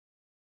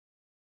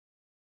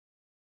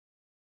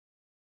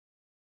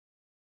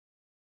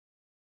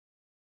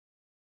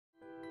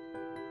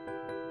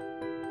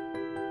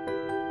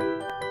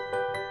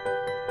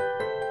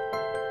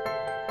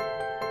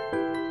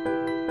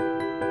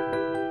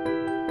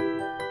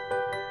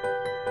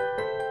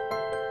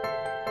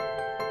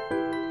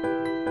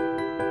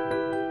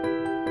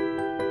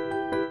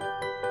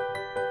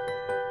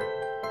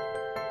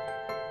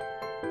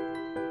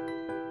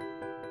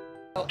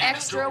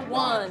extra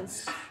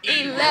ones.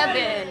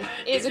 11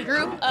 is a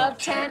group of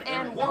 10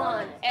 and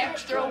 1,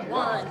 extra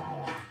 1.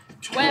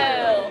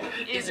 12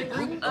 is a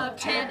group of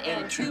 10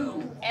 and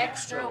 2,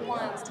 extra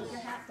ones. Take your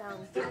hat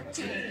down.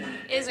 13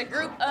 is a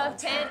group of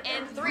 10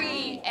 and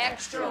 3,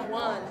 extra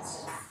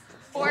ones.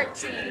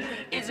 14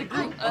 is a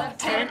group of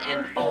 10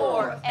 and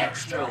 4,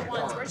 extra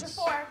ones. Where's your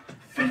 4?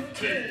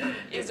 15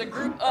 is a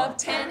group of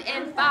 10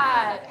 and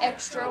 5,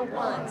 extra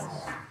ones.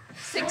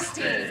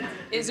 16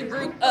 is a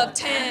group of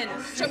 10.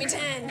 Show me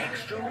 10.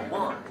 Extra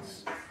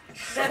ones.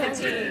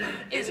 17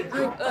 is a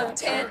group of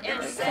 10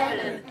 and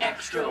 7,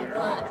 extra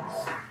ones.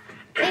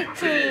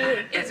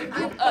 18 is a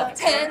group of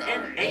 10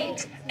 and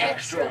 8,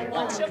 extra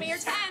ones. Show me your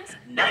 10s.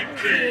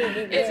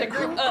 19 is a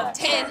group of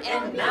 10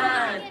 and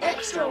 9,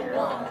 extra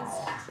ones.